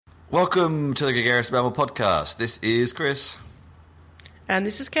Welcome to the Gregarious Babble podcast. This is Chris. And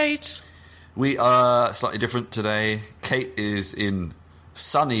this is Kate. We are slightly different today. Kate is in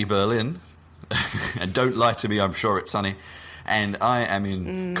sunny Berlin. And don't lie to me, I'm sure it's sunny. And I am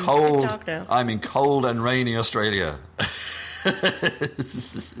in cold and rainy Australia.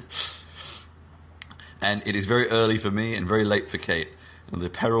 And it is very early for me and very late for Kate. And the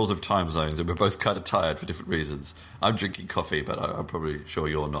perils of time zones, and we're both kind of tired for different reasons. I'm drinking coffee, but I'm probably sure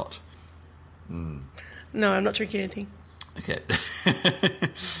you're not. No, I'm not drinking anything. Okay.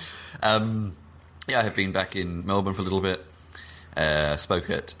 I have been back in Melbourne for a little bit. Spoke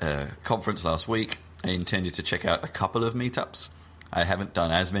at a conference last week. I intended to check out a couple of meetups. I haven't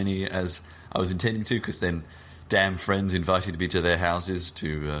done as many as I was intending to, because then damn friends invited me to their houses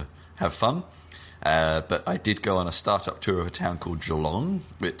to have fun. But I did go on a startup tour of a town called Geelong,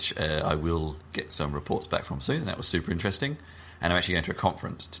 which I will get some reports back from soon. That was super interesting. And I'm actually going to a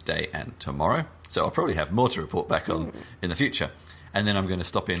conference today and tomorrow. So I'll probably have more to report back on in the future. And then I'm going to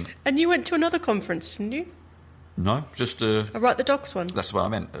stop in. And you went to another conference, didn't you? No, just... Write the Docs one. That's what I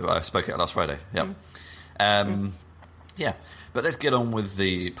meant. I spoke at last Friday. Yeah. Yeah. But let's get on with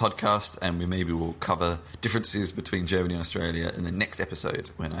the podcast, and maybe we'll cover differences between Germany and Australia in the next episode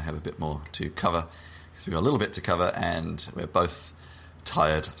when I have a bit more to cover. Because we've got a little bit to cover, and we're both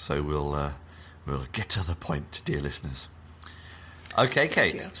tired, so we'll get to the point, dear listeners. Okay,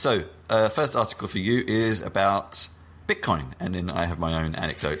 Kate. So, first article for you is about Bitcoin, and then I have my own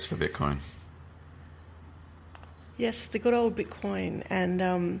anecdotes for Bitcoin. Yes, the good old Bitcoin.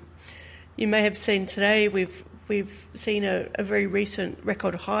 And you may have seen today we've seen a very recent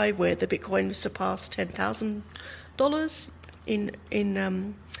record high where the Bitcoin surpassed $10,000 in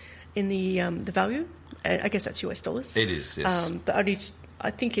the value. I guess that's US dollars. It is, yes. But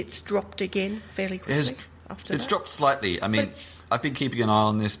I think it's dropped again fairly quickly. It's dropped slightly. I mean, I've been keeping an eye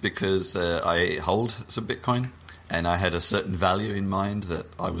on this because I hold some Bitcoin, and I had a certain value in mind that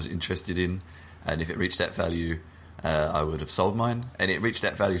I was interested in, and if it reached that value, I would have sold mine, and it reached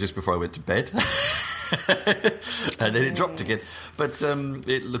that value just before I went to bed. And then it dropped again. But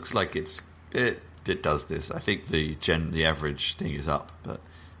it looks like it does this. I think the average thing is up, but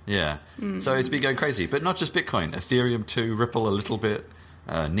yeah. So it's been going crazy. But not just Bitcoin. Ethereum too, Ripple a little bit,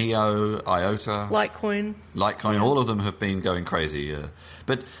 Neo, IOTA. Litecoin. Yeah. All of them have been going crazy.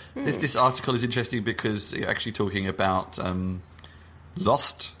 But this article is interesting because you're actually talking about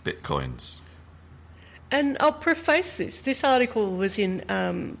lost Bitcoins. And I'll preface this. This article was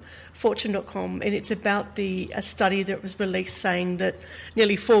in Fortune.com, and it's about a study that was released saying that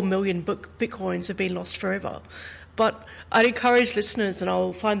nearly 4 million Bitcoins have been lost forever. But I'd encourage listeners, and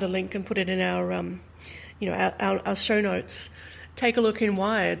I'll find the link and put it in our show notes. Take a look in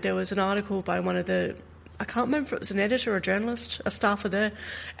Wired. There was an article by one of I can't remember if it was an editor or a journalist, a staffer there,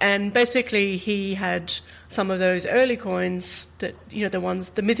 and basically he had some of those early coins that,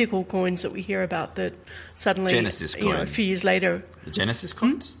 the mythical coins that we hear about that suddenly, Genesis coins. A few years later. The Genesis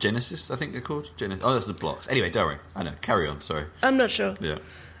coins? Genesis, I think they're called. Oh, that's the blocks. Anyway, don't worry. I know. Carry on, sorry. I'm not sure. Yeah.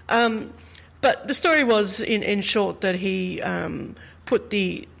 But the story was, in short, that he put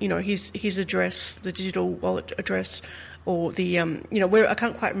his address, the digital wallet address, or the where I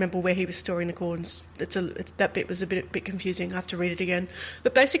can't quite remember where he was storing the coins. That bit was a bit confusing. I have to read it again.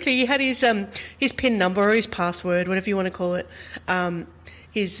 But basically, he had his PIN number or his password, whatever you want to call it,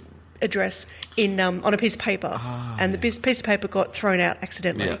 his address on a piece of paper, the piece of paper got thrown out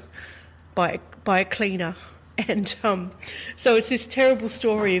accidentally by a cleaner. And so it's this terrible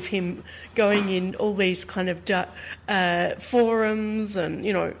story of him going in all these kind of forums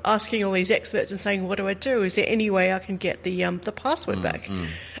and, asking all these experts and saying, what do I do? Is there any way I can get the password back?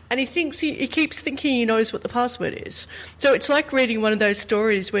 And he keeps thinking he knows what the password is. So it's like reading one of those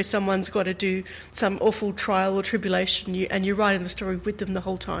stories where someone's got to do some awful trial or tribulation, and you're writing the story with them the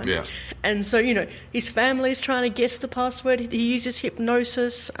whole time. Yeah. And so, his family's trying to guess the password. He uses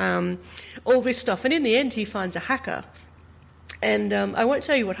hypnosis, all this stuff. And in the end, he finds a hacker. And I won't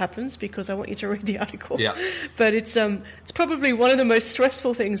tell you what happens because I want you to read the article. Yeah. But it's probably one of the most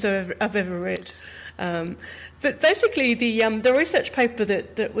stressful things I've ever read. But basically, the research paper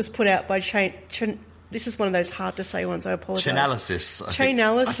that was put out by this is one of those hard to say ones. I apologise. Chainalysis. I think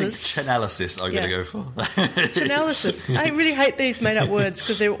Chainalysis. I'm going to go for Chainalysis. I really hate these made up words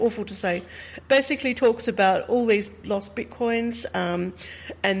because they're awful to say. Basically, talks about all these lost bitcoins, and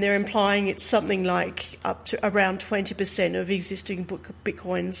they're implying it's something like up to around 20% of existing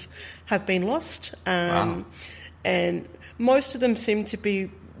bitcoins have been lost. Wow. And most of them seem to be.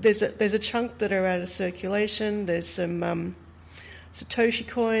 There's a chunk that are out of circulation. There's some Satoshi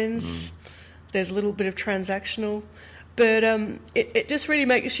coins. There's a little bit of transactional. But it just really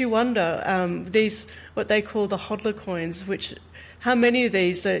makes you wonder, these, what they call the hodler coins, which, how many of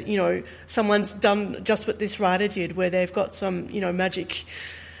these that, someone's done just what this writer did, where they've got some, magic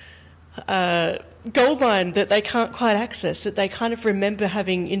gold mine that they can't quite access, that they kind of remember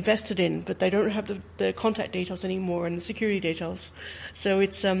having invested in, but they don't have the contact details anymore and the security details. So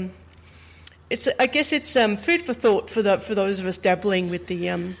it's I guess it's food for thought for those of us dabbling with the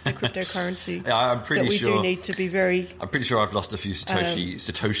cryptocurrency. Yeah, I'm pretty sure do need to be very. I'm pretty sure I've lost a few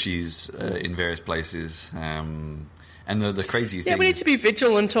satoshis in various places. And the crazy thing. Yeah, we need to be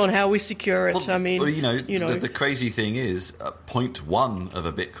vigilant on how we secure it. Well, the crazy thing is, 0.1 of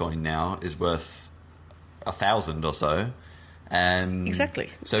a Bitcoin now is worth 1,000 or so. Exactly.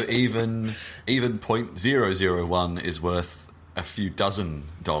 So even 0.001 is worth a few dozen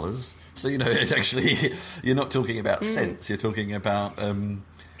dollars. So, it's actually, you're not talking about cents, you're talking about... no.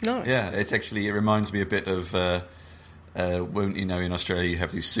 Yeah, it reminds me a bit of... when, in Australia you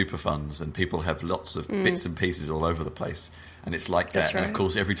have these super funds and people have lots of bits and pieces all over the place. And it's like That's that. right. And, of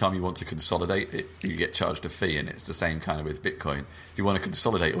course, every time you want to consolidate it, you get charged a fee. And it's the same kind of with Bitcoin. If you want to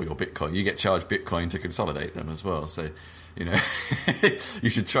consolidate all your Bitcoin, you get charged Bitcoin to consolidate them as well. So, you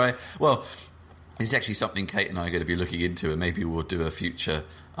should try... Well... This is actually something Kate and I are going to be looking into, and maybe we'll do a future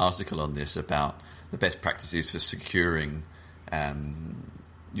article on this about the best practices for securing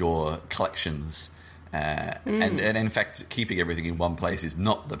your collections. And in fact, keeping everything in one place is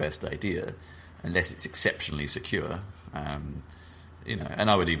not the best idea unless it's exceptionally secure. And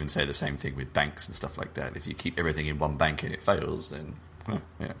I would even say the same thing with banks and stuff like that. If you keep everything in one bank and it fails, then...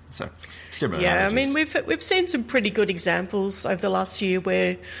 yeah, so similar. Yeah, analogies. I mean, we've seen some pretty good examples over the last year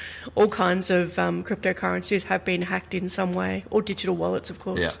where all kinds of cryptocurrencies have been hacked in some way, or digital wallets, of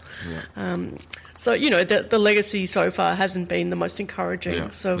course. Yeah. So the legacy so far hasn't been the most encouraging. Yeah.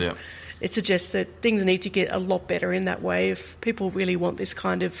 So it suggests that things need to get a lot better in that way if people really want this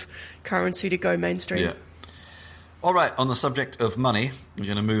kind of currency to go mainstream. Yeah. All right. On the subject of money, we're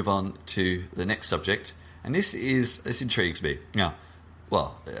going to move on to the next subject, and this intrigues me now.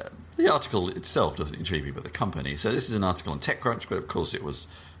 Well, the article itself doesn't intrigue me, but the company. So this is an article on TechCrunch, but of course it was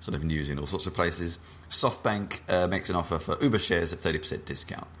sort of news in all sorts of places. SoftBank makes an offer for Uber shares at 30%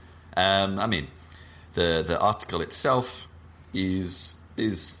 discount. I mean, the article itself is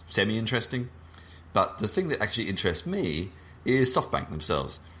semi-interesting, but the thing that actually interests me is SoftBank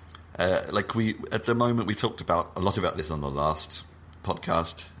themselves. At the moment, we talked a lot about this on the last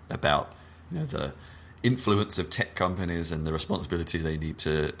podcast about the influence of tech companies and the responsibility they need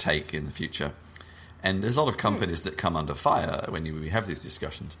to take in the future. And there's a lot of companies that come under fire when we have these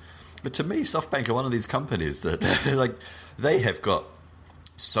discussions. But to me, SoftBank are one of these companies that they have got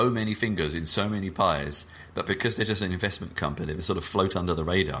so many fingers in so many pies, but because they're just an investment company, they sort of float under the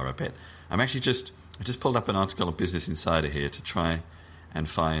radar a bit. I just pulled up an article on Business Insider here to try and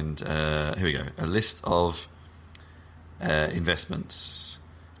find, here we go, a list of investments.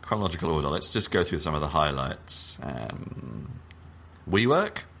 Chronological order. Let's just go through some of the highlights.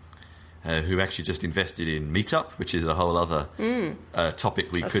 WeWork, who actually just invested in Meetup, which is a whole other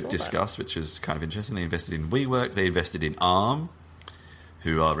topic we could discuss, which was kind of interesting. They invested in WeWork. They invested in Arm,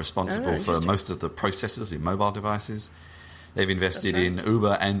 who are responsible for most of the processors in mobile devices. They've invested in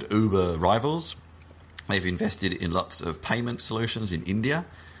Uber and Uber rivals. They've invested in lots of payment solutions in India.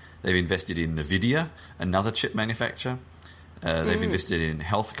 They've invested in NVIDIA, another chip manufacturer. They've invested in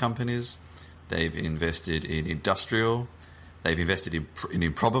health companies. They've invested in industrial. They've invested in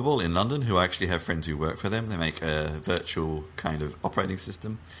Improbable in London, who I actually have friends who work for them. They make a virtual kind of operating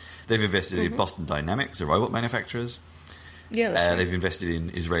system. They've invested in Boston Dynamics, the robot manufacturers. Yeah, that's right. They've invested in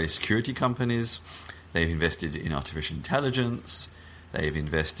Israeli security companies. They've invested in artificial intelligence. They've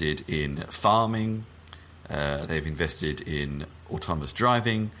invested in farming. They've invested in autonomous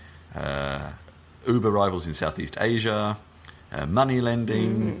driving. Uber rivals in Southeast Asia. Money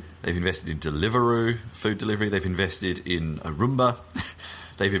lending. They've invested in Deliveroo, food delivery. They've invested in Roomba.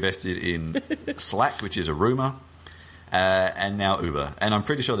 They've invested in Slack, which is a rumour, and now Uber. And I'm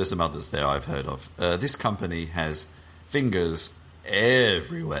pretty sure there's some others there I've heard of. This company has fingers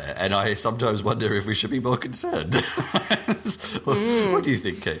everywhere, and I sometimes wonder if we should be more concerned. What do you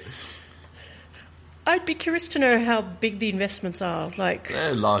think, Kate? I'd be curious to know how big the investments are.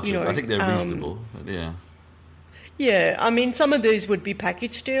 They're larger. I think they're reasonable. But yeah. Yeah, I mean, some of these would be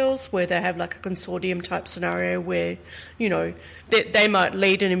package deals where they have like a consortium type scenario where, they might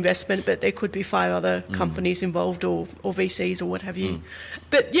lead an investment, but there could be 5 other companies involved or VCs or what have you.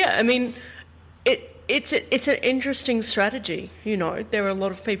 But yeah, I mean, it's an interesting strategy. There are a lot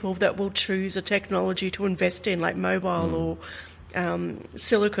of people that will choose a technology to invest in, like mobile or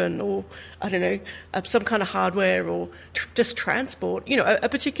silicon or, I don't know, some kind of hardware or just transport, a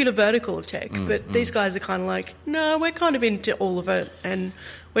particular vertical of tech. But these guys are kind of like, no, we're kind of into all of it, and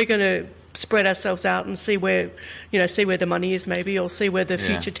we're going to spread ourselves out and see where the money is maybe, or see where the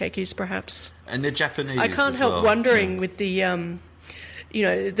future tech is perhaps. And the Japanese I can't help wondering with the,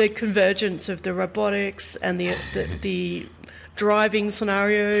 the convergence of the robotics and the driving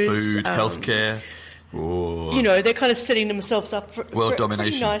scenarios. Food, healthcare. They're kind of setting themselves up for world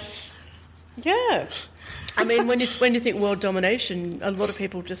domination. Nice, yeah. I mean, when you think world domination, a lot of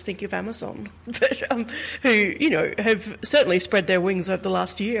people just think of Amazon, but who have certainly spread their wings over the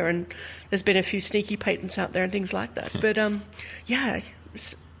last year, and there's been a few sneaky patents out there and things like that. But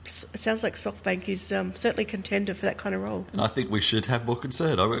it sounds like SoftBank is certainly a contender for that kind of role. And I think we should have more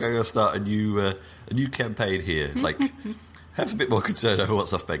concern. I'm going to start a new campaign here. It's like, have a bit more concern over what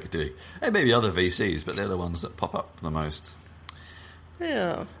SoftBank are doing. And maybe other VCs, but they're the ones that pop up the most.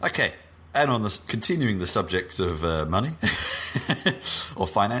 Yeah. Okay, and on continuing the subjects of money or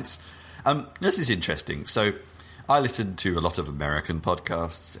finance, this is interesting. So I listen to a lot of American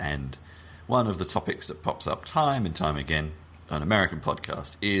podcasts, and one of the topics that pops up time and time again on American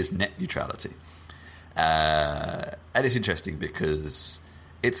podcasts is net neutrality. And it's interesting because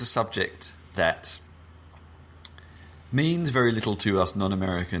it's a subject that means very little to us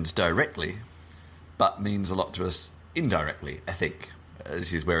non-Americans directly, but means a lot to us indirectly, I think.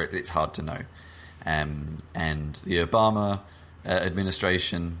 This is where it's hard to know. And the Obama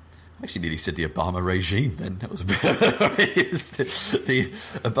administration, I actually nearly said the Obama regime then. That was a bit the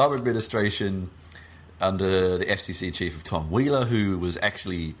Obama administration under the FCC chief of Tom Wheeler, who was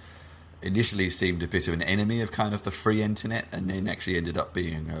actually initially seemed a bit of an enemy of kind of the free internet, and then actually ended up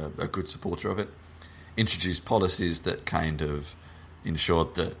being a good supporter of it, introduced policies that kind of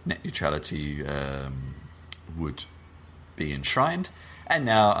ensured that net neutrality would be enshrined. And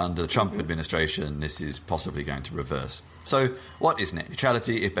now, under the Trump administration, this is possibly going to reverse. So what is net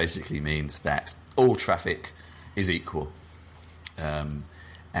neutrality? It basically means that all traffic is equal.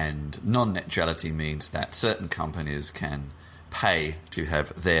 And non-net neutrality means that certain companies can pay to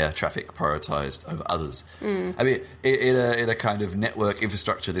have their traffic prioritized over others. I mean, in a kind of network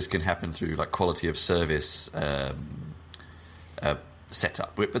infrastructure, this can happen through like quality of service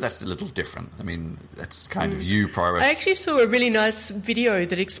setup, but that's a little different. I mean, that's kind of you prioritize. I actually saw a really nice video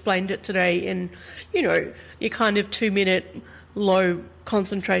that explained it today in, your kind of 2-minute low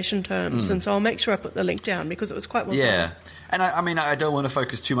concentration terms, and so I'll make sure I put the link down because it was quite well done. And I mean, I don't want to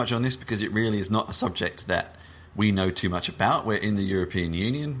focus too much on this because it really is not a subject that we know too much about. We're in the European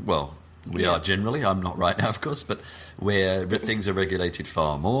Union. Well, we are generally. I'm not right now, of course, but where things are regulated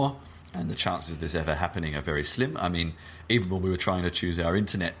far more, and the chances of this ever happening are very slim. I mean, even when we were trying to choose our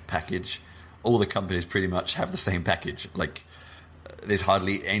internet package, all the companies pretty much have the same package. Like, there's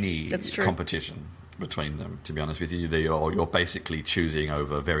hardly any competition between them, to be honest with you. You're basically choosing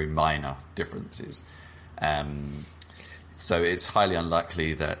over very minor differences. So it's highly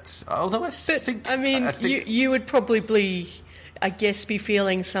unlikely that... Although I think you would probably... I guess be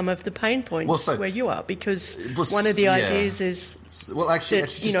feeling some of the pain points where you are, because one of the ideas is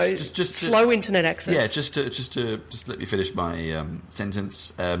just slow internet access. Yeah, just let me finish my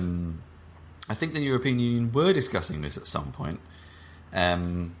sentence. I think the European Union were discussing this at some point,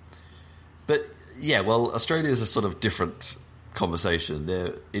 but Australia is a sort of different conversation.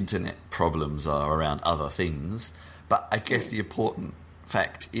 Their internet problems are around other things, but I guess the important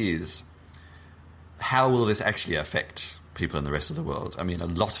fact is, how will this actually affect people in the rest of the world? I mean, a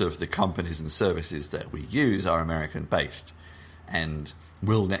lot of the companies and services that we use are American-based, and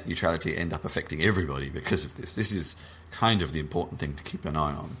will net neutrality end up affecting everybody because of this? This is kind of the important thing to keep an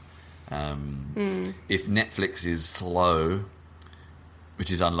eye on. If Netflix is slow,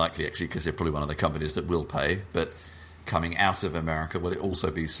 which is unlikely actually because they're probably one of the companies that will pay, but coming out of America, will it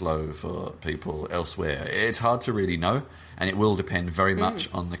also be slow for people elsewhere? It's hard to really know, and it will depend very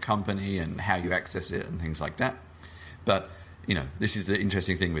much on the company and how you access it and things like that. But, this is the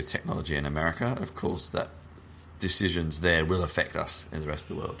interesting thing with technology in America, of course, that decisions there will affect us in the rest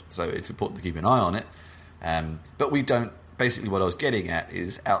of the world. So it's important to keep an eye on it. But we don't... Basically, what I was getting at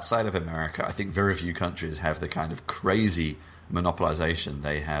is, outside of America, I think very few countries have the kind of crazy monopolization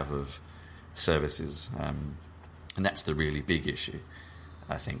they have of services. And that's the really big issue,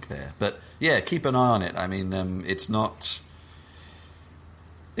 I think, there. But, keep an eye on it. I mean, it's not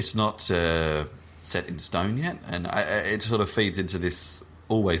set in stone yet, and it sort of feeds into this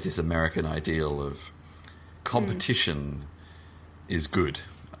American ideal of competition is good,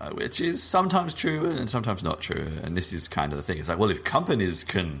 which is sometimes true and sometimes not true. And this is kind of the thing. It's like, well, if companies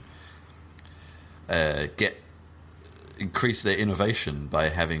can get increase their innovation by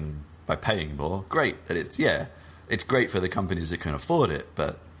paying more, great. And it's great for the companies that can afford it.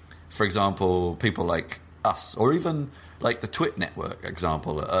 But for example, people like us, or even like the Twit network,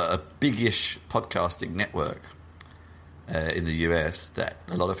 example, a big-ish podcasting network in the US that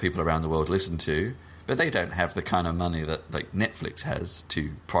a lot of people around the world listen to, but they don't have the kind of money that like Netflix has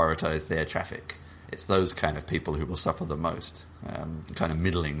to prioritize their traffic. It's those kind of people who will suffer the most, kind of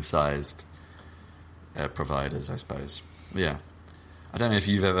middling-sized providers, I suppose. Yeah. I don't know if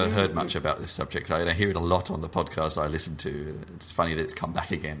you've ever heard much about this subject. I hear it a lot on the podcasts I listen to. It's funny that it's come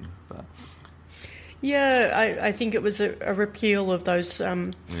back again. But yeah, I think it was a repeal of those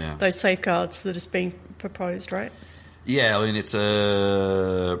safeguards that is being proposed, right? Yeah, I mean, it's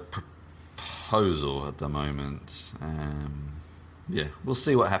a proposal at the moment. Yeah, we'll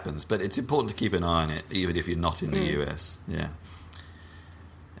see what happens. But it's important to keep an eye on it, even if you're not in the US. Yeah.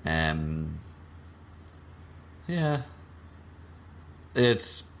 Yeah.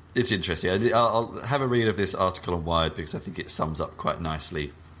 It's interesting. I'll have a read of this article on Wired because I think it sums up quite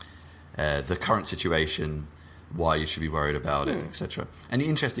nicely the current situation, why you should be worried about it, etc. And the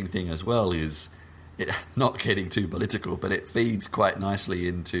interesting thing as well is, it not getting too political, but it feeds quite nicely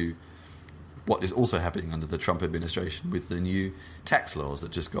into what is also happening under the Trump administration with the new tax laws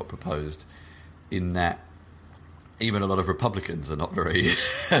that just got proposed, in that even a lot of Republicans are not very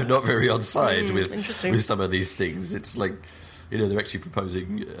on side with some of these things. It's like, they're actually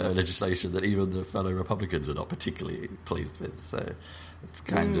proposing legislation that even the fellow Republicans are not particularly pleased with. So it's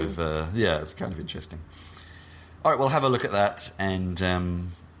kind of it's kind of interesting. All right, we'll have a look at that and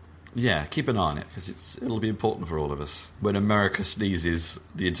keep an eye on it, because it'll be important for all of us. When America sneezes,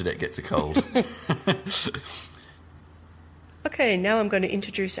 the internet gets a cold. Okay, now I'm going to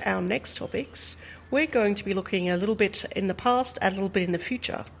introduce our next topics. We're going to be looking a little bit in the past and a little bit in the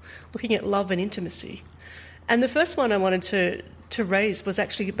future, looking at love and intimacy. And the first one I wanted to raise was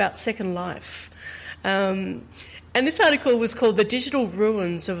actually about Second Life. And this article was called "The Digital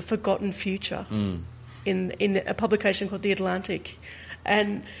Ruins of a Forgotten Future" in a publication called The Atlantic.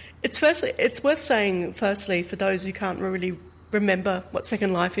 And it's worth saying, firstly, for those who can't really remember what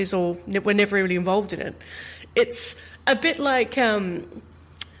Second Life is or were never really involved in it, it's a bit like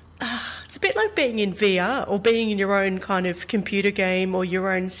being in VR or being in your own kind of computer game or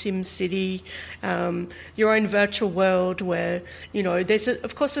your own Sim City, your own virtual world where, there's,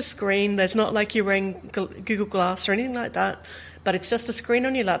 of course, a screen. There's not like you're wearing Google Glass or anything like that, but it's just a screen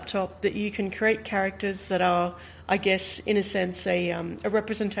on your laptop that you can create characters that are, I guess, in a sense, a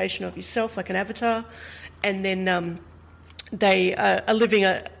representation of yourself, like an avatar, and then they are living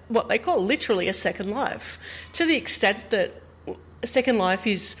what they call literally a second life, to the extent that Second Life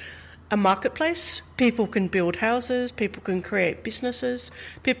is a marketplace. People can build houses, people can create businesses,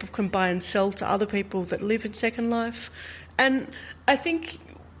 people can buy and sell to other people that live in Second Life. And I think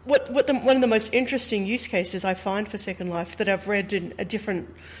one of the most interesting use cases I find for Second Life that I've read in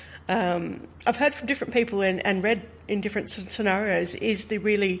I've heard from different people and read in different scenarios is the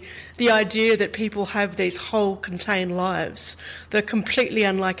idea that people have these whole contained lives that are completely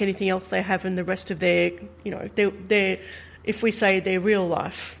unlike anything else they have in the rest of their if we say their real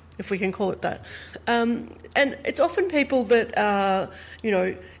life, if we can call it that. And it's often people that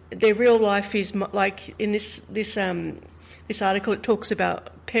their real life is like in this article. It talks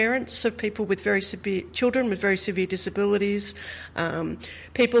about parents of people with children with very severe disabilities,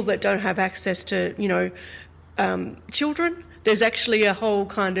 people that don't have access to children. There's actually a whole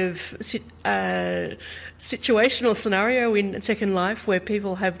kind of situational scenario in Second Life where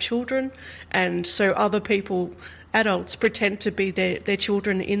people have children, and so other people, adults, pretend to be their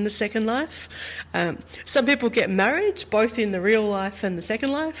children in the Second Life. Some people get married, both in the real life and the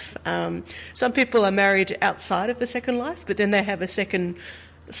Second Life. Some people are married outside of the Second Life, but then they have a second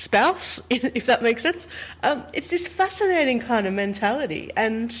spouse, if that makes sense. It's this fascinating kind of mentality.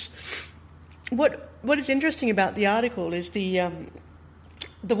 And what is interesting about the article is the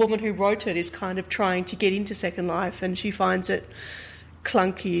woman who wrote it is kind of trying to get into Second Life, and she finds it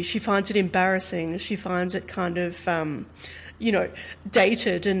clunky, she finds it embarrassing, she finds it kind of,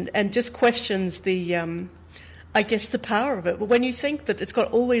 dated and just questions the power of it. But when you think that it's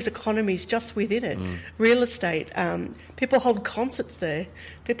got all these economies just within it, real estate, people hold concerts there,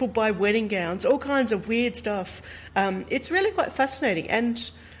 people buy wedding gowns, all kinds of weird stuff, it's really quite fascinating. And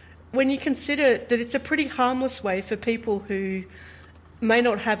when you consider that it's a pretty harmless way for people who may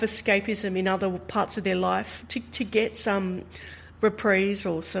not have escapism in other parts of their life to get some reprise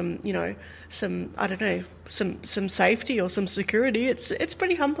or some safety or some security. It's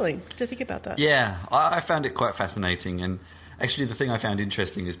pretty humbling to think about that. Yeah, I found it quite fascinating, and actually the thing I found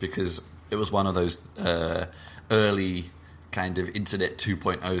interesting is because it was one of those early kind of Internet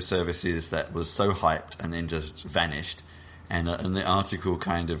 2.0 services that was so hyped and then just vanished. And the article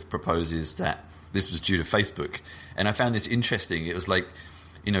kind of proposes that this was due to Facebook. And I found this interesting. It was like,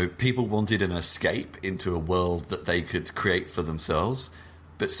 people wanted an escape into a world that they could create for themselves,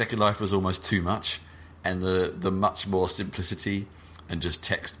 but Second Life was almost too much. And the much more simplicity and just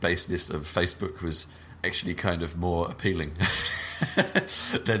text-basedness of Facebook was actually kind of more appealing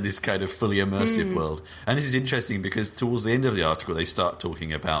than this kind of fully immersive world. And this is interesting because towards the end of the article, they start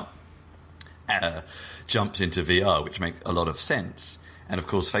talking about jumps into VR, which make a lot of sense. And of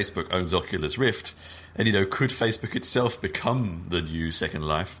course, Facebook owns Oculus Rift. And, could Facebook itself become the new Second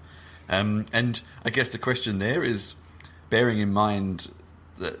Life? And I guess the question there is, bearing in mind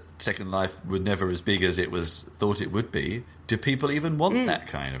that Second Life was never as big as it was thought it would be, do people even want that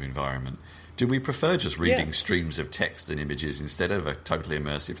kind of environment? Do we prefer just reading streams of text and images instead of a totally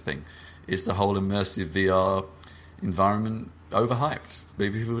immersive thing? Is the whole immersive VR environment overhyped?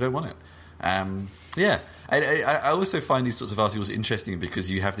 Maybe people don't want it. I also find these sorts of articles interesting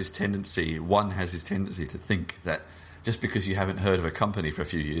because you have this tendency, one has this tendency to think that just because you haven't heard of a company for a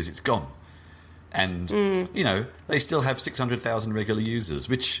few years, it's gone. And, they still have 600,000 regular users,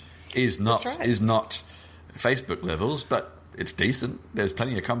 which is not Facebook levels, but it's decent. There's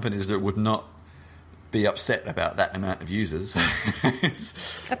plenty of companies that would not be upset about that amount of users.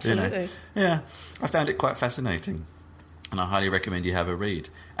 Absolutely. I found it quite fascinating. And I highly recommend you have a read.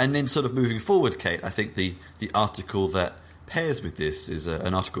 And then sort of moving forward, Kate, I think the article that pairs with this is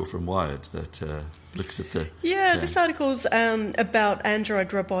an article from Wired that looks at the... Yeah, this article's about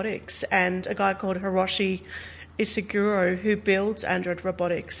Android robotics and a guy called Hiroshi Isaguro who builds Android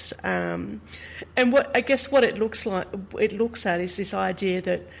robotics. And what it looks at is this idea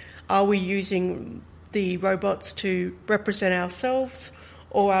that are we using the robots to represent ourselves,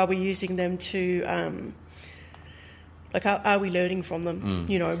 or are we using them to... are we learning from them?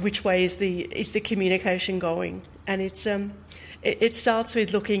 Which way is the communication going? And it's it starts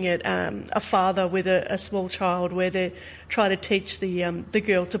with looking at a father with a small child, where they're trying to teach the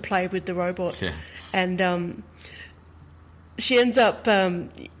girl to play with the robot, and she ends up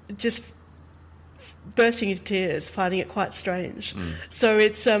just bursting into tears, finding it quite strange. So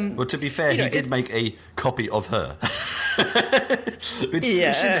it's well, to be fair, he did make a copy of her. Which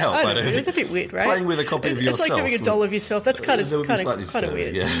shouldn't help. I don't know. It's a bit weird, right? Playing with a copy of yourself. It's like doing a doll of yourself. That's kind of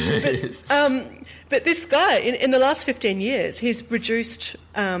weird. Yeah. But this guy, in the last 15 years, he's reduced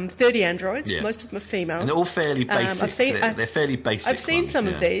 30 androids. Yeah. Most of them are female. And they're all fairly basic. They're fairly basic. I've seen some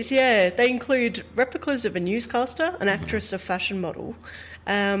of these, They include replicas of a newscaster, an actress, a fashion model.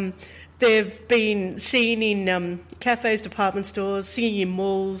 They've been seen in cafes, department stores, singing in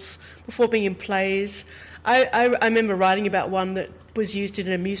malls, performing in plays. I remember writing about one that was used in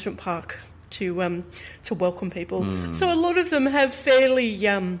an amusement park to welcome people. So a lot of them have fairly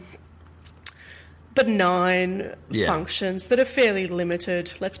benign functions that are fairly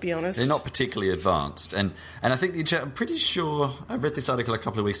limited, let's be honest. They're not particularly advanced. And I think I'm pretty sure, I read this article a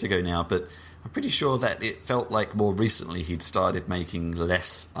couple of weeks ago now, but I'm pretty sure that it felt like more recently he'd started making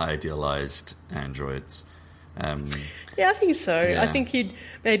less idealised androids. I think so. Yeah. I think he'd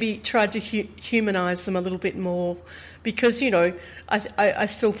maybe tried to humanise them a little bit more because, I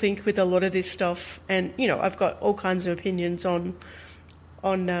still think with a lot of this stuff, and, I've got all kinds of opinions on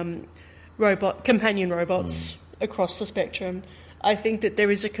companion robots across the spectrum. I think that there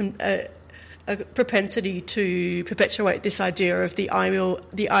is a propensity to perpetuate this idea of the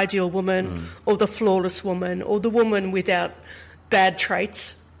ideal woman or the flawless woman or the woman without bad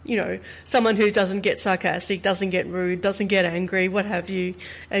traits. Someone who doesn't get sarcastic, doesn't get rude, doesn't get angry, what have you.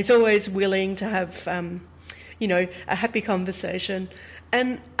 And is always willing to have, a happy conversation.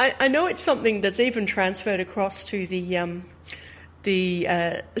 And I know it's something that's even transferred across to the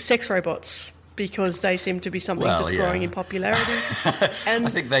sex robots, because they seem to be something that's growing in popularity. And I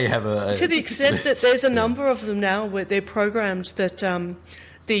think they have to the extent that there's a number of them now where they're programmed that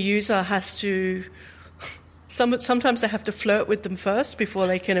the user has to... Sometimes they have to flirt with them first before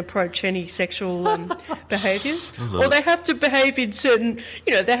they can approach any sexual behaviours. Or they have to behave in certain...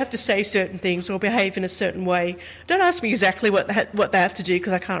 they have to say certain things or behave in a certain way. Don't ask me exactly what they have to do,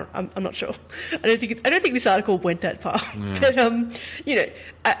 because I can't... I'm not sure. I don't think this article went that far. Yeah.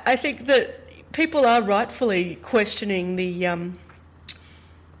 But, I think that people are rightfully questioning the...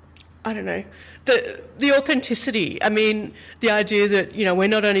 the authenticity. I mean, the idea that, we're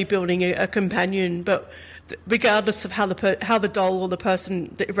not only building a companion, but... regardless of how the doll or the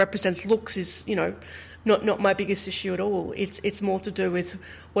person that it represents looks is, not my biggest issue at all. It's more to do with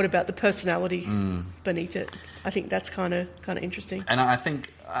what about the personality beneath it. I think that's kind of interesting. And I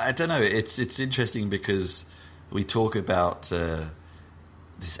think, I don't know, it's interesting because we talk about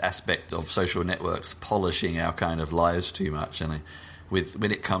this aspect of social networks polishing our kind of lives too much, and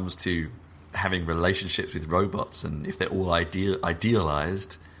when it comes to having relationships with robots, and if they're all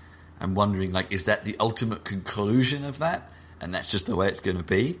idealized, I'm wondering, like, is that the ultimate conclusion of that, and that's just the way it's going to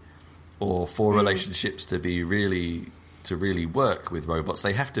be, or for relationships to really work with robots,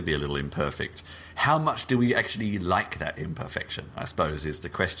 they have to be a little imperfect. How much do we actually like that imperfection, I suppose, is the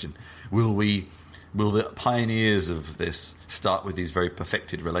question. Will the pioneers of this start with these very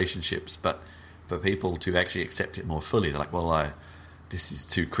perfected relationships, but for people to actually accept it more fully, they're like, well, this is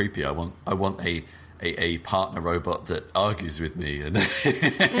too creepy. I want a partner robot that argues with me and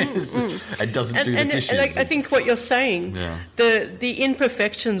and doesn't do the dishes. Like, I think what you're saying, the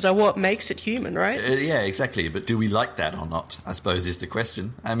imperfections are what makes it human, right? Yeah, exactly. But do we like that or not, I suppose, is the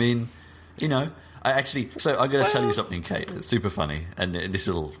question. I mean, I'm going to tell you something, Kate. It's super funny, and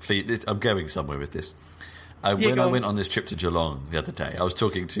I'm going somewhere with this. When I went on this trip to Geelong the other day, I was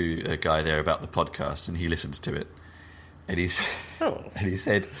talking to a guy there about the podcast, and he listened to it. And he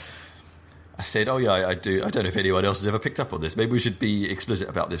said, I said, oh yeah, I do. I don't know if anyone else has ever picked up on this. Maybe we should be explicit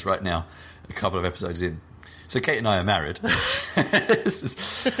about this right now, a couple of episodes in. So Kate and I are married. and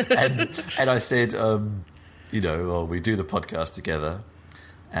I said, we do the podcast together.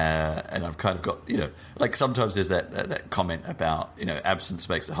 And I've kind of got, like sometimes there's that comment about, absence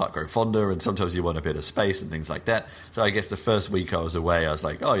makes the heart grow fonder, and sometimes you want a bit of space and things like that. So I guess the first week I was away, I was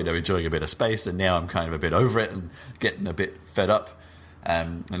like, enjoying a bit of space, and now I'm kind of a bit over it and getting a bit fed up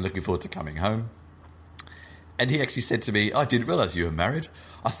and looking forward to coming home. And he actually said to me, I didn't realise you were married.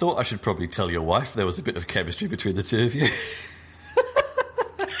 I thought I should probably tell your wife there was a bit of chemistry between the two of you.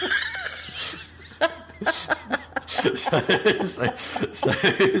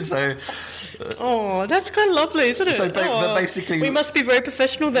 Oh, that's kind of lovely, isn't it? But basically, we must be very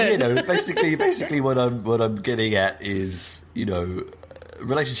professional then. Basically, what I'm getting at is,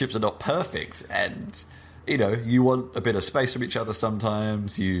 relationships are not perfect, and you want a bit of space from each other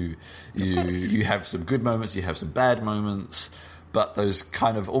sometimes. You have some good moments, you have some bad moments, but those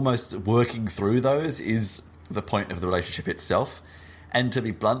kind of almost working through those is the point of the relationship itself. And to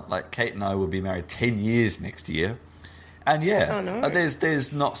be blunt, like Kate and I will be married 10 years next year. And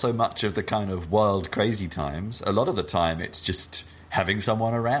there's not so much of the kind of wild, crazy times. A lot of the time it's just having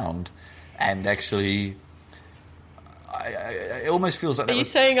someone around. And actually, it almost feels like... Are you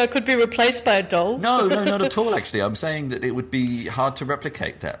saying I could be replaced by a doll? No, not at all, actually. I'm saying that it would be hard to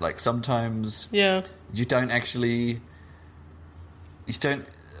replicate that. Like, sometimes you don't actually... It's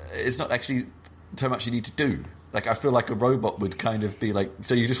not actually so much you need to do. Like, I feel like a robot would kind of be like,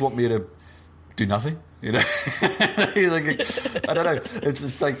 so you just want me to do nothing? Like, I don't know.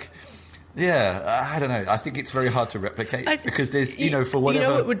 It's like, I don't know. I think it's very hard to replicate because there's, for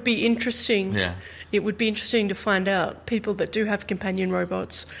whatever... it would be interesting. Yeah. It would be interesting to find out people that do have companion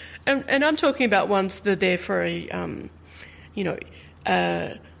robots. And I'm talking about ones that are there for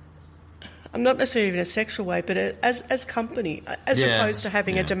I'm not necessarily in a sexual way, but as company, as opposed to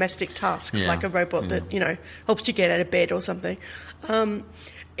having a domestic task like a robot that helps you get out of bed or something.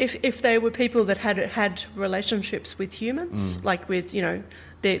 If they were people that had relationships with humans, like with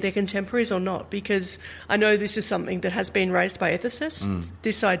their contemporaries or not, because I know this is something that has been raised by ethicists.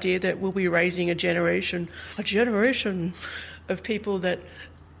 This idea that we'll be raising a generation of people that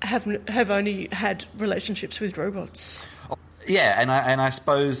have only had relationships with robots. Yeah, and I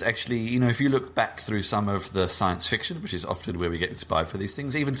suppose actually, if you look back through some of the science fiction, which is often where we get inspired for these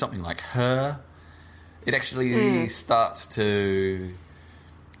things, even something like Her, it actually starts to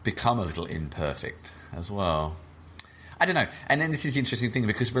become a little imperfect as well. I don't know. And then this is the interesting thing,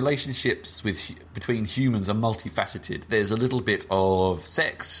 because relationships between humans are multifaceted. There's a little bit of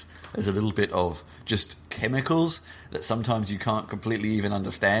sex, there's a little bit of just chemicals that sometimes you can't completely even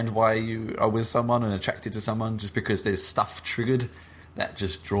understand why you are with someone and attracted to someone, just because there's stuff triggered that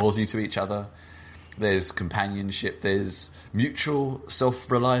just draws you to each other. There's companionship, there's mutual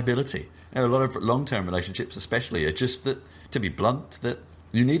self-reliability. A lot of long-term relationships especially are just that, to be blunt, that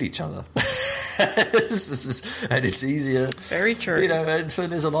you need each other. And it's easier. Very true. And so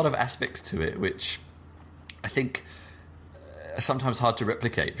there's a lot of aspects to it which I think are sometimes hard to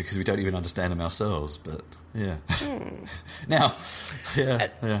replicate because we don't even understand them ourselves. But now,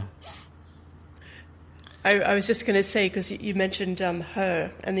 I was just going to say, because you mentioned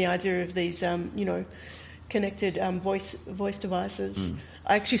Her and the idea of these connected voice devices.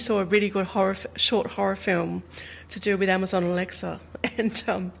 I actually saw a really good short horror film to do with Amazon Alexa,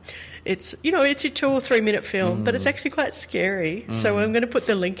 and it's a 2 or 3 minute film, but it's actually quite scary. So I'm going to put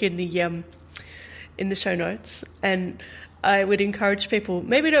the link in the show notes, and I would encourage people,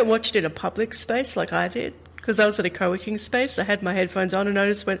 maybe don't watch it in a public space like I did, because I was at a co-working space. I had my headphones on and I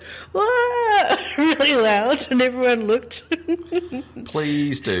just went, "Whoa!" really loud, and everyone looked.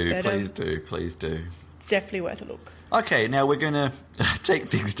 Please do, please do. It's definitely worth a look. Okay, now we're going to take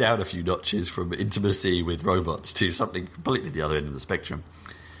things down a few notches from intimacy with robots to something completely the other end of the spectrum.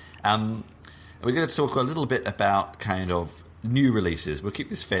 We're going to talk a little bit about kind of new releases. We'll keep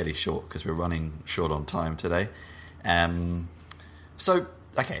this fairly short because we're running short on time today. In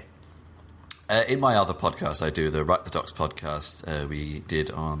my other podcast, I do the Write the Docs podcast. We did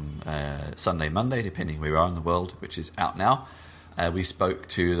on Sunday, Monday, depending where we are in the world, which is out now. We spoke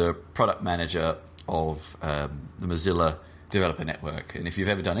to the product manager of the Mozilla Developer Network. And if you've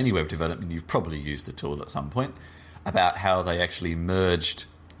ever done any web development, you've probably used the tool at some point, about how they actually merged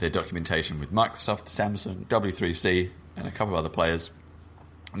their documentation with Microsoft, Samsung, W3C, and a couple of other players.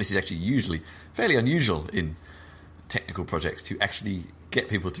 And this is actually usually fairly unusual in technical projects, to actually get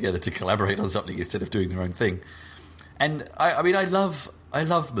people together to collaborate on something instead of doing their own thing. And I love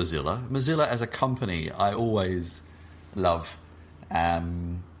Mozilla. Mozilla as a company, I always love,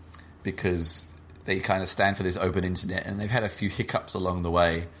 because they kind of stand for this open internet, and they've had a few hiccups along the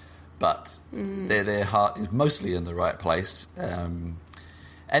way, but their heart is mostly in the right place.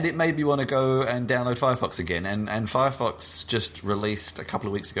 And it made me want to go and download Firefox again. And Firefox just released a couple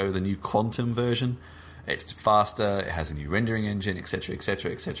of weeks ago the new Quantum version. It's faster, it has a new rendering engine, etc.,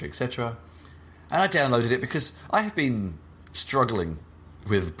 etc., etc., etc. And I downloaded it because I have been struggling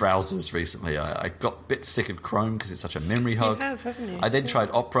with browsers recently. I got a bit sick of Chrome because it's such a memory hog. You have, haven't you? I then tried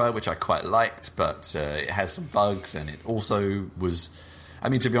Opera, which I quite liked, but it has some bugs, and it also was... I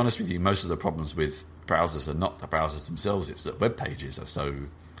mean, to be honest with you, most of the problems with browsers are not the browsers themselves, it's that web pages are so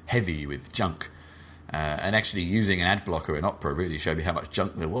heavy with junk. And actually using an ad blocker in Opera really showed me how much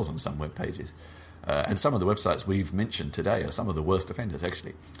junk there was on some web pages. And some of the websites we've mentioned today are some of the worst offenders,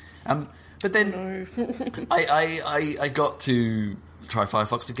 actually. But then I got to try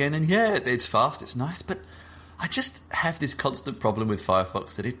Firefox again, and yeah, it's fast, it's nice, but I just have this constant problem with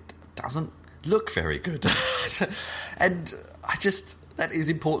Firefox that it doesn't look very good. And that is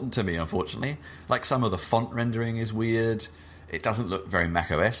important to me, unfortunately. Like, some of the font rendering is weird. It doesn't look very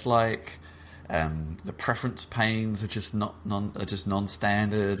macOS-like. The preference panes are just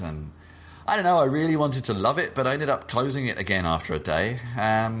non-standard, and I don't know. I really wanted to love it, but I ended up closing it again after a day.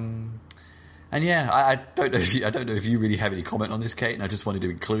 And yeah, I don't know if you really have any comment on this, Kate. And I just wanted to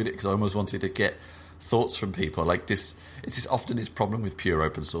include it because I almost wanted to get thoughts from people. Like this, it's often this problem with pure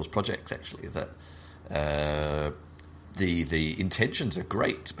open source projects, actually, that the intentions are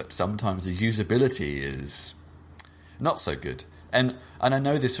great, but sometimes the usability is not so good. And I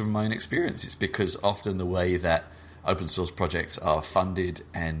know this from my own experience. It's because often the way that open source projects are funded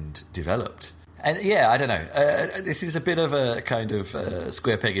and developed. And yeah, I don't know. This is a bit of a kind of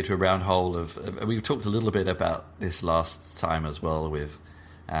square peg into a round hole. We talked a little bit about this last time as well with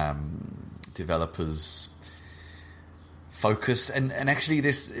developers' focus. And actually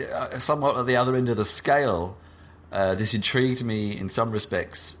this, somewhat at the other end of the scale, this intrigued me in some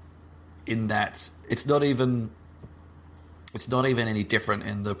respects in that it's not even any different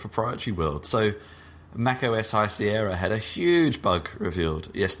in the proprietary world. So macOS High Sierra had a huge bug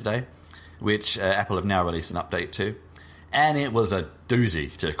revealed yesterday, which Apple have now released an update to. And it was a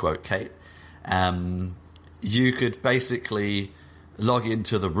doozy, to quote Kate. You could basically log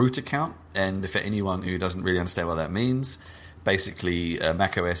into the root account, and for anyone who doesn't really understand what that means, basically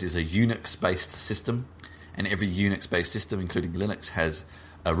macOS is a Unix-based system, and every Unix-based system, including Linux, has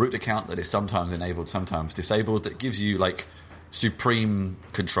a root account that is sometimes enabled, sometimes disabled, that gives you, like, supreme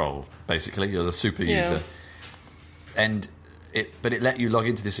control, basically. You're the super user. But it let you log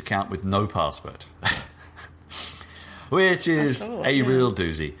into this account with no password, which is real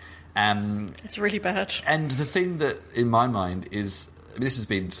doozy. It's really bad. And the thing that, in my mind, is... This has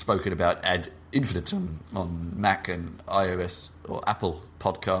been spoken about ad infinitum on Mac and iOS or Apple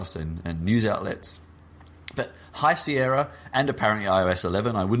podcasts and news outlets. But High Sierra and apparently iOS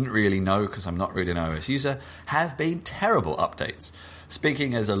 11, I wouldn't really know because I'm not really an iOS user, have been terrible updates.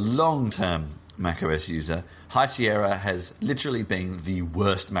 Speaking as a long-term macOS user, High Sierra has literally been the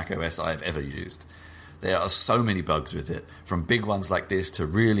worst macOS I've ever used. There are so many bugs with it, from big ones like this to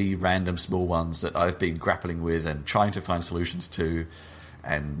really random small ones that I've been grappling with and trying to find solutions to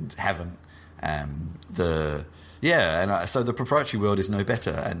and haven't. So the proprietary world is no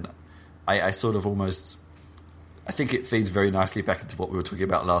better, and I sort of almost... I think it feeds very nicely back into what we were talking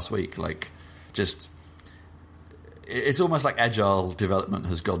about last week. Like, just... It's almost like agile development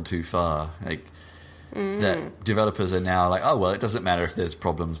has gone too far. Like, that developers are now like, oh, well, it doesn't matter if there's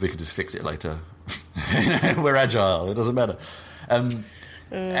problems, we can just fix it later. We're agile, it doesn't matter.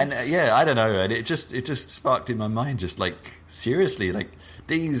 And I don't know, and it just sparked in my mind, just like, seriously, like,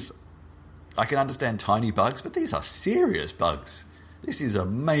 these, I can understand tiny bugs, but these are serious bugs. This is a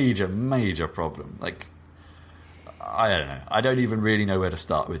major problem. Like, I don't know. I don't even really know where to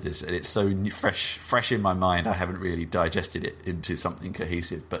start with this, and it's so fresh in my mind. I haven't really digested it into something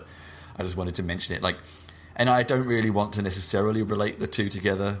cohesive, but I just wanted to mention it. Like, and I don't really want to necessarily relate the two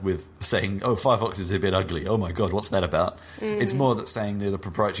together with saying, "Oh, Firefox is a bit ugly. Oh my God, what's that about?" It's more that saying the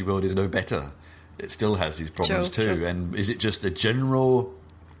proprietary world is no better. It still has these problems too. Sure. And is it just a general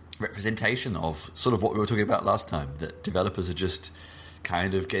representation of sort of what we were talking about last time, that developers are just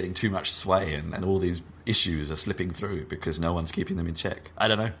kind of getting too much sway and all these issues are slipping through because no one's keeping them in check? I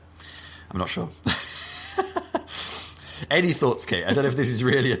don't know. I'm not sure. Any thoughts, Kate? I don't know if this is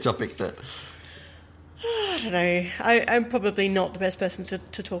really a topic that... I don't know. I'm probably not the best person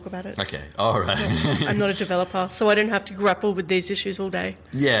to talk about it. Okay, all right. I'm not a developer, so I don't have to grapple with these issues all day.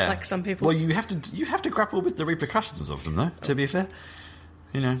 Yeah. Like some people. Well, you have to grapple with the repercussions of them, though, to be fair.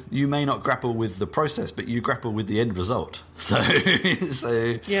 You know, you may not grapple with the process, but you grapple with the end result. So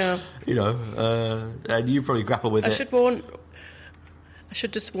yeah, you know, and you probably grapple with it. I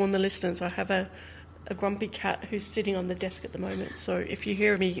should just warn the listeners. I have a grumpy cat who's sitting on the desk at the moment. So if you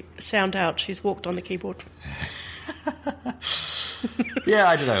hear me sound out, she's walked on the keyboard. Yeah,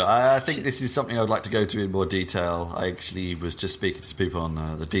 I don't know. I think this is something I would like to go to in more detail. I actually was just speaking to people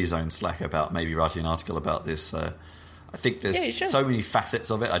on the D-Zone Slack about maybe writing an article about this. I think there's so many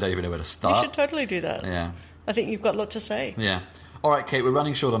facets of it, I don't even know where to start. You should totally do that. Yeah. I think you've got a lot to say. Yeah. All right, Kate, we're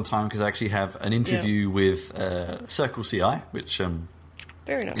running short on time because I actually have an interview with Circle CI, which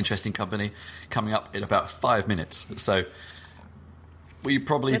very nice. Interesting company, coming up in about 5 minutes. So we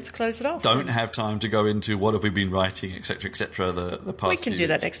probably Let's close it off. Don't have time to go into what have we been writing, etc., etc. The past. We can do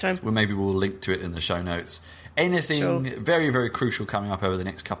that next time. Well, maybe we'll link to it in the show notes. Anything very, very crucial coming up over the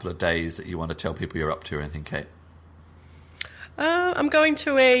next couple of days that you want to tell people you're up to or anything, Kate? I'm going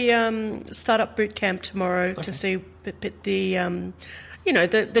to a startup boot camp tomorrow to see the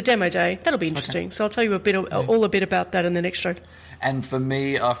the demo day. That'll be interesting. Okay. So I'll tell you all a bit about that in the next show. And for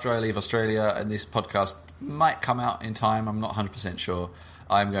me, after I leave Australia, and this podcast might come out in time, I'm not 100% sure,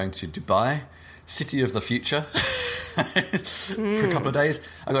 I'm going to Dubai, city of the future, for a couple of days.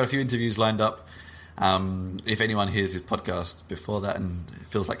 I've got a few interviews lined up. If anyone hears this podcast before that and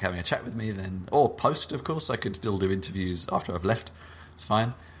feels like having a chat with me, then, or post, of course, I could still do interviews after I've left. It's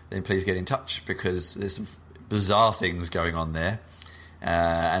fine. Then please get in touch because there's some bizarre things going on there.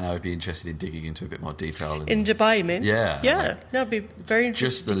 And I would be interested in digging into a bit more detail. In Dubai, you mean? Yeah. Yeah, that would be very interesting.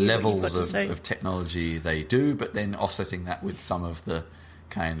 Just the levels of technology they do, but then offsetting that with some of the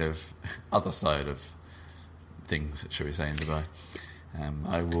kind of other side of things, shall we say, in Dubai.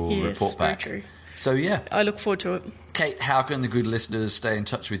 I will report back. Very true. So, yeah. I look forward to it. Kate, how can the good listeners stay in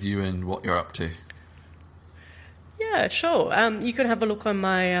touch with you and what you're up to? Yeah, sure. You can have a look on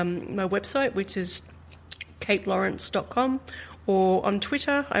my my website, which is katelawrence.com, or on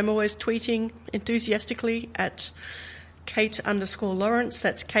Twitter. I'm always tweeting enthusiastically at Kate_Lawrence.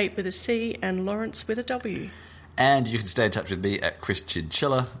 That's Kate with a C and Lawrence with a W. And you can stay in touch with me at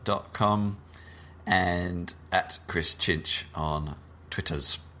chrischinchilla.com and at chrischinch on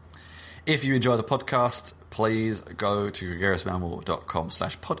Twitters. If you enjoy the podcast, please go to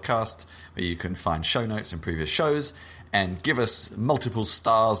gregariousmammal.com/podcast, where you can find show notes and previous shows, and give us multiple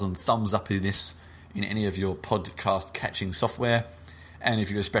stars and thumbs up-iness in any of your podcast catching software. And if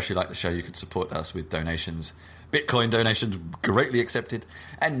you especially like the show, you could support us with donations. Bitcoin donations greatly accepted,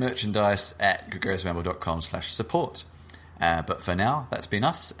 and merchandise at gregariousmammal.com/support. But for now, that's been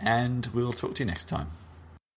us, and we'll talk to you next time.